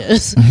 4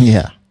 years.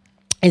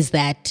 Is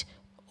that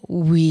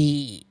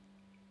we're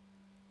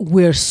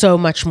so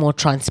much more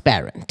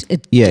transparent.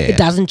 It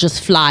doesn't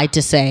just fly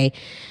to say,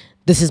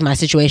 this is my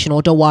situation,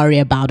 or don't worry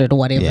about it, or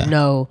whatever.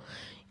 No,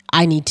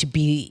 I need to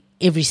be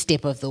every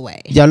step of the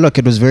way. Yeah, look,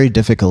 it was very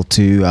difficult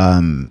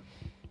to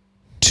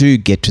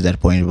get to that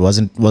point. It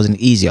wasn't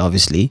easy,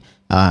 obviously.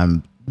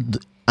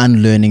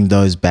 Unlearning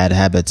those bad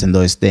habits and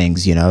those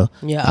things, from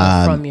your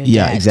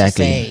dad.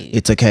 Exactly. To say,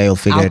 it's okay, I'll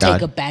figure it out. I'll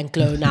take a bank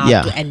loan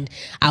out and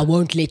I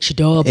won't let you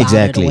know about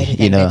it or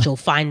anything that you'll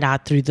find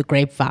out through the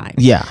grapevine.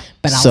 Yeah.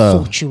 But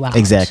I'll sort you out.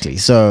 Exactly.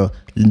 So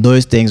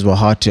those things were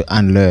hard to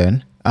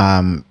unlearn.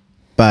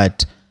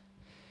 But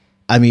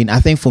I mean,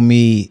 I think for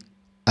me,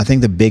 I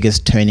think the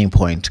biggest turning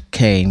point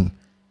came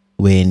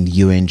when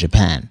you were in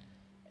Japan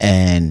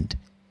and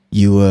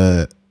you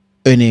were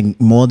earning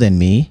more than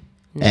me.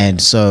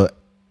 And so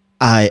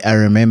I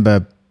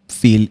remember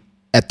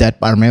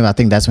I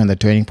think that's when the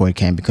turning point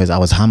came, because I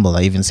was humble.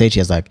 I even said to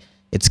you, I was like,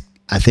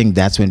 I think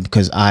that's when,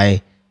 because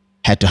I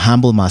had to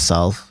humble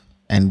myself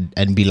and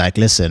be like,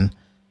 listen,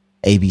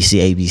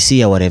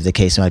 ABC, or whatever the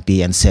case might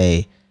be, and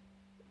say,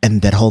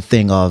 and that whole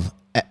thing of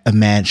a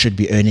man should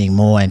be earning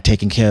more and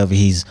taking care of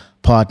his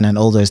partner and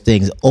all those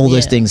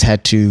things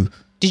had to.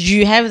 Did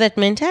you have that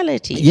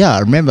mentality? Yeah, I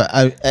remember.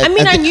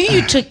 I knew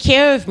you took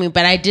care of me,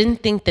 but I didn't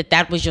think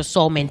that was your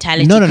sole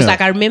mentality. No.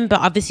 Like, I remember,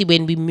 obviously,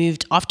 when we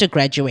moved after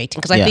graduating,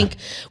 because I think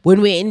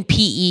when we're in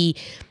PE,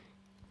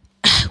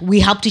 we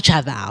helped each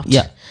other out.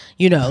 Yeah.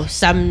 You know,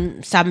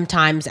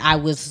 sometimes I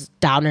was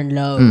down and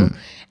low,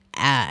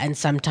 and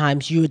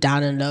sometimes you were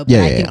down and low. But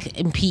I think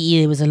in PE,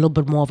 there was a little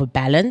bit more of a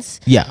balance.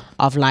 Yeah.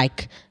 Of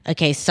like,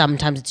 okay,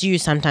 sometimes it's you,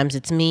 sometimes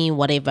it's me,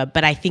 whatever.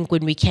 But I think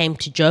when we came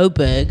to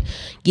Joburg,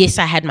 yes,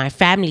 I had my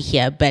family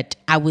here, but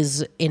I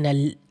was in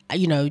a,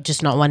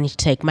 just not wanting to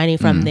take money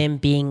from them,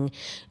 being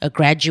a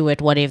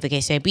graduate, whatever the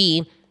case may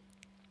be.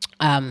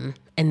 And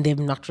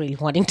them not really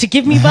wanting to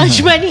give me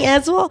much money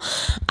as well.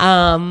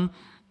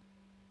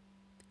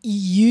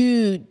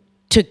 You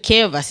took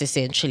care of us,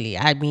 essentially.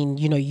 I mean,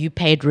 you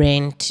paid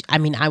rent. I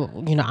mean,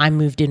 I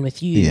moved in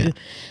with you. Yeah.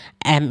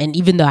 And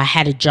even though I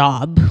had a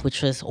job,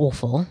 which was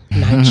awful,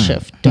 night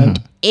shift. Don't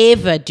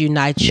ever do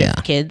night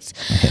shift, kids.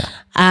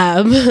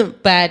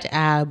 But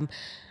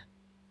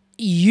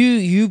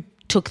you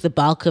took the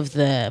bulk of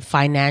the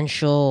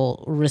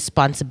financial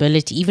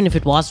responsibility, even if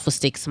it was for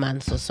 6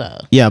 months or so.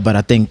 Yeah, but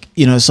I think,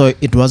 so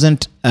it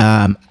wasn't,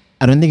 I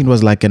don't think it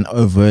was like an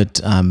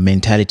overt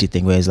mentality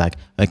thing where it's like,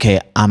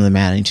 okay, I'm the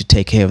man, I need to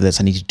take care of this,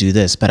 I need to do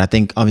this. But I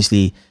think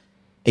obviously,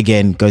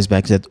 again, goes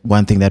back to that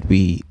one thing that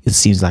it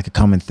seems like a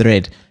common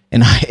thread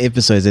in our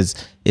episodes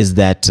is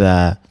that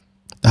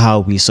how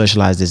we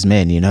socialize as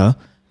men,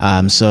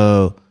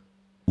 so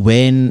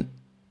when,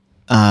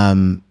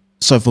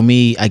 so for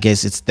me, I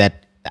guess it's the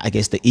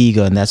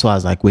ego. And that's why I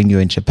was like, when you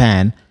were in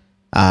Japan,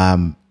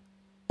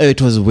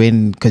 it was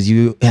because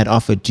you had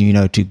offered,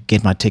 to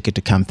get my ticket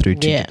to come through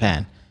to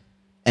Japan.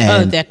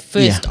 And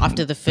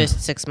after the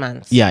first 6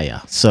 months.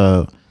 Yeah.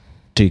 So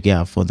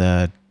for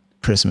the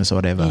Christmas or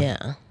whatever.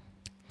 Yeah.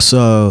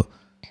 So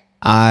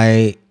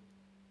I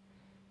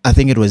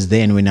think it was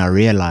then when I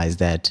realized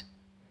that,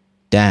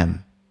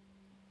 damn,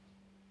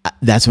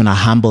 that's when I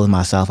humbled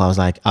myself. I was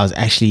like,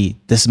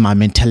 my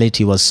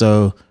mentality was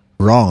so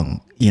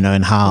wrong,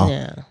 and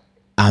how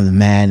I'm the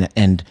man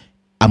and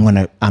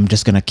I'm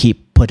just gonna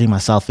keep putting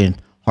myself in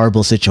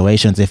horrible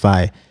situations if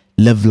I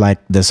live like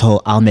this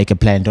whole I'll make a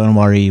plan, don't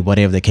worry,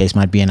 whatever the case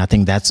might be. And I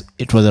think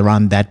it was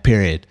around that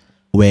period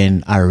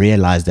when I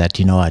realized that,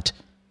 you know what,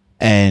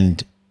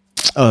 and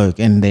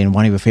then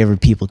one of your favorite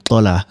people,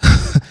 Tola,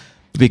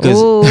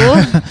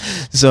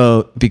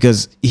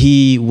 because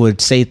he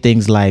would say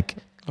things like,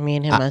 me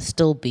and him are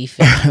still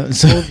beefing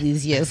all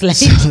these years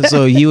later.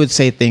 So he would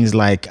say things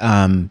like,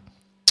 I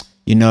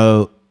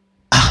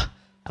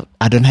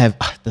don't have,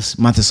 this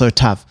month is so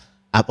tough,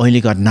 I've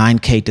only got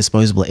 9K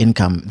disposable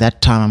income.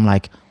 That time I'm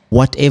like,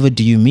 whatever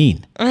do you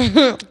mean?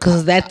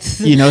 Because that's,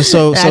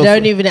 so I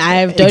don't even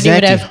have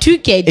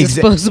 2K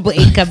disposable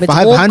income.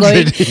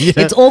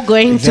 It's all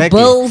going to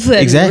bills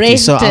and rent.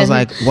 So I was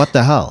like, what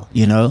the hell,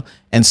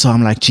 And so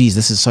I'm like, geez,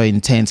 this is so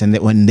intense. And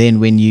then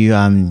when you,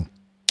 so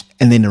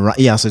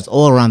it's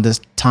all around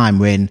this time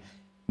when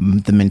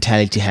the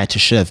mentality had to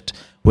shift,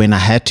 when I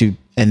had to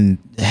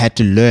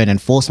learn and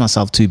force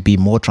myself to be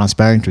more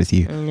transparent with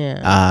you.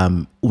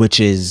 Which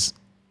is,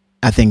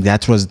 I think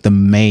that was the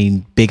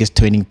biggest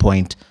turning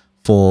point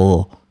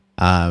for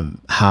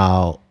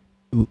how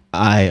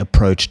I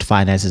approached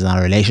finances in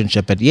our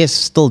relationship. But yes,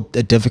 still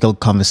a difficult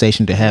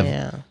conversation to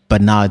have.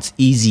 But now it's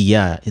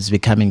easier. It's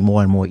becoming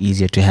more and more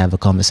easier to have a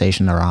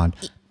conversation around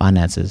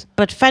finances.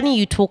 But funny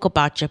you talk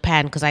about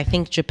Japan, because I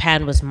think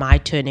Japan was my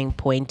turning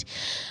point,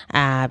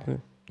 not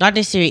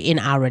necessarily in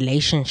our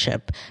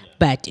relationship,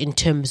 but in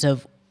terms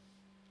of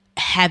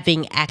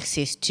having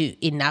access to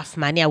enough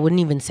money. I wouldn't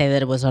even say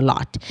that it was a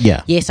lot.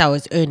 Yeah. Yes, I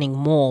was earning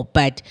more,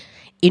 but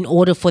in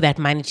order for that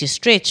money to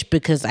stretch,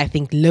 because I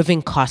think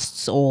living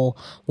costs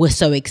were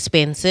so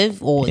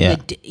expensive, or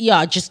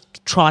just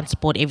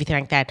transport, everything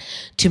like that,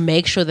 to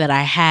make sure that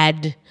I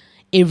had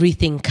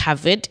everything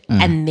covered,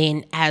 and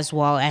then as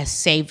well as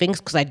savings,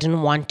 because I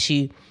didn't want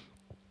to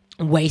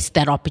waste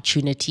that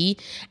opportunity,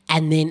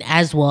 and then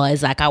as well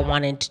as like I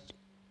wanted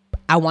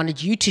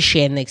you to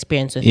share in the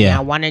experience with me.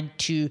 I wanted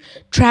to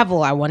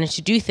travel. I wanted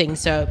to do things.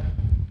 So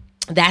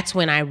that's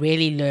when I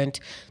really learned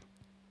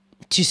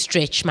to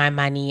stretch my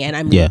money. And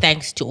I mean,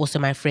 thanks to also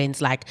my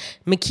friends like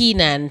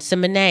Makina and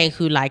Simone,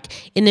 who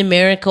like in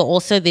America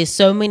also, there's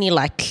so many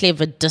like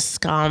clever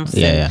discounts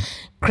and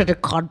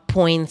credit card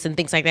points and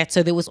things like that.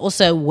 So there was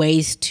also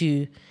ways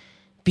to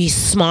be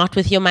smart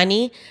with your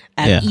money,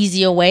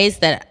 easier ways.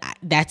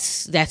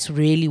 That's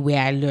really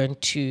where I learned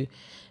to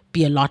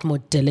be a lot more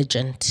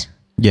diligent.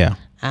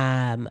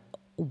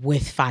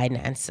 with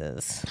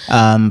finances.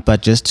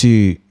 But just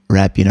to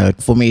wrap,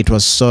 for me, it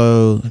was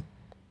so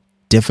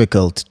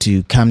difficult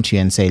to come to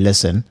you and say,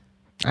 listen,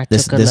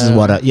 this is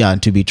what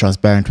to be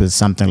transparent with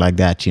something like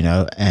that,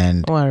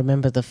 and I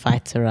remember the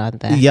fights around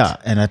that. Yeah.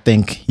 And I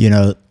think,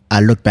 I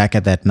look back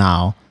at that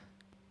now.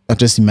 I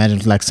just imagine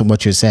like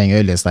what you were saying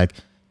earlier, it's like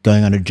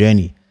going on a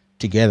journey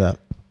together.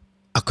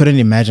 I couldn't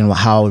imagine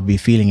how I would be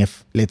feeling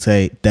if, let's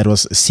say, that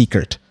was a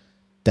secret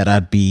that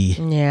I'd be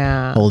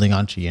holding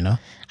on to,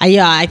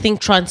 I think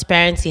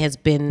transparency has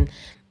been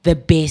the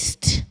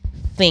best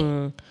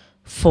thing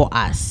for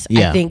us.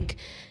 Yeah. I think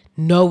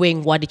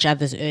knowing what each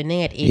other's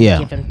earning at any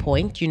given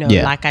point,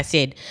 like I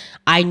said,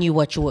 I knew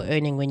what you were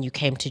earning when you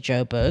came to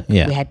Joburg.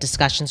 Yeah. We had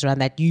discussions around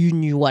that. You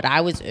knew what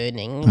I was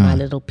earning, my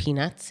little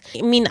peanuts.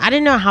 I mean, I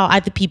don't know how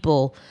other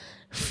people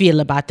feel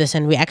about this,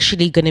 and we're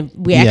actually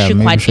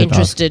quite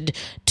interested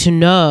to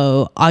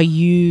know, are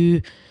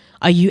you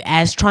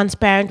as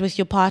transparent with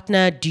your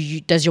partner?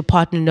 Does your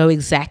partner know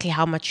exactly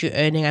how much you're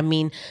earning? I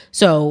mean,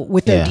 so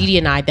with Odidi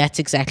and I, that's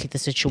exactly the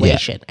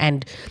situation. Yeah.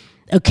 And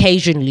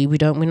occasionally we're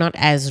not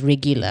as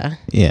regular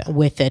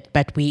with it,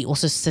 but we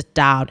also sit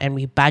down and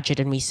we budget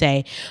and we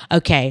say,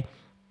 okay,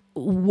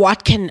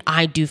 what can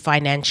I do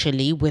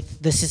financially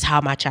with this is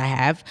how much I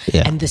have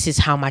and this is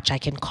how much I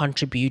can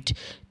contribute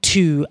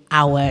to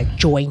our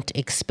joint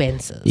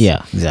expenses.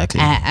 Yeah, exactly.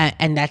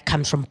 And that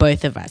comes from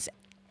both of us.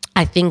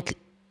 I think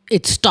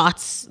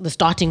the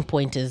starting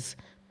point is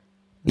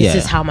this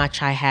is how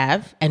much I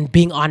have, and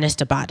being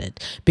honest about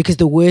it. Because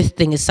the worst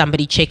thing is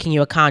somebody checking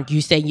your account, you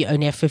saying you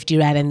only have 50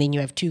 Rand and then you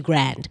have 2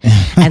 grand.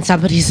 And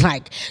somebody's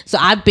like, so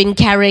I've been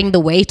carrying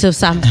the weight of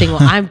something, or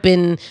I've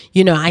been,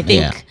 I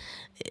think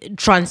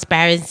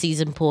transparency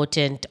is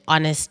important,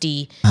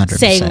 honesty, 100%.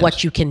 Saying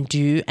what you can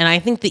do. And I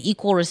think the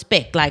equal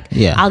respect,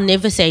 I'll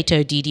never say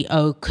to Odidi,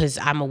 because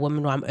I'm a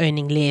woman or I'm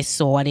earning less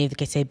or whatever the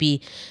case may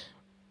be,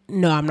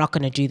 no, I'm not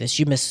going to do this.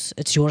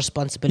 It's your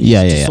responsibility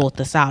to sort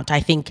this out. I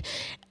think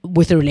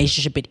with a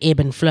relationship, it ebb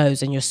and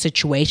flows and your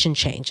situation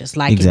changes.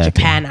 Like in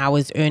Japan, I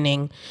was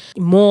earning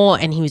more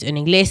and he was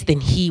earning less.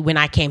 Then when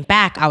I came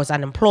back, I was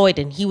unemployed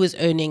and he was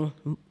earning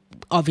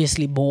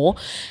obviously more.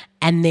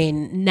 And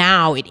then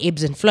now it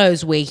ebbs and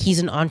flows where he's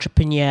an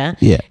entrepreneur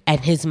and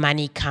his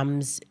money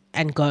comes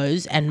and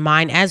goes, and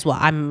mine as well.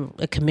 I'm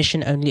a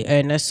commission only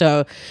earner.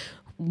 So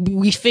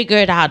we figure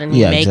it out and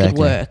we make it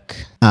work.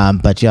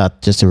 But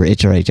just to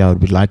reiterate, I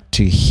would like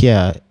to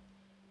hear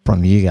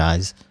from you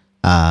guys.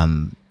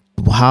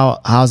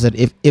 How's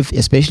it if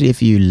especially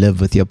if you live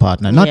with your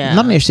partner, not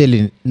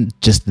necessarily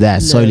just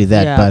that, solely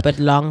that, but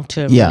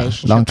long-term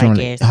relationship, I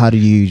guess. How do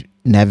you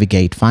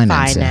navigate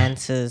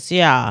finances?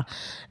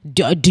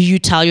 Do you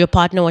tell your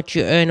partner what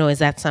you earn, or is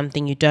that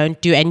something you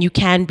don't do? And you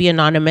can be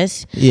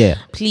anonymous.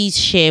 Please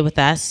share with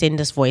us,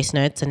 send us voice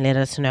notes and let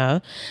us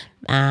know.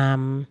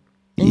 And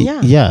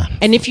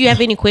if you have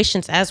any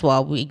questions as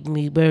well,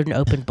 we're an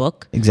open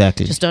book.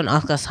 Exactly. Just don't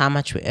ask us how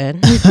much we earn.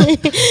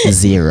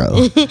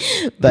 0.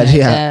 But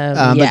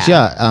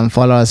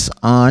follow us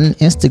on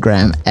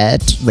Instagram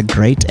at The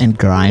Great and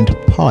Grind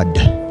Pod.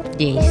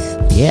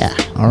 Yes. Yeah.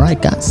 All right,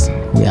 guys.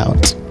 We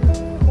out.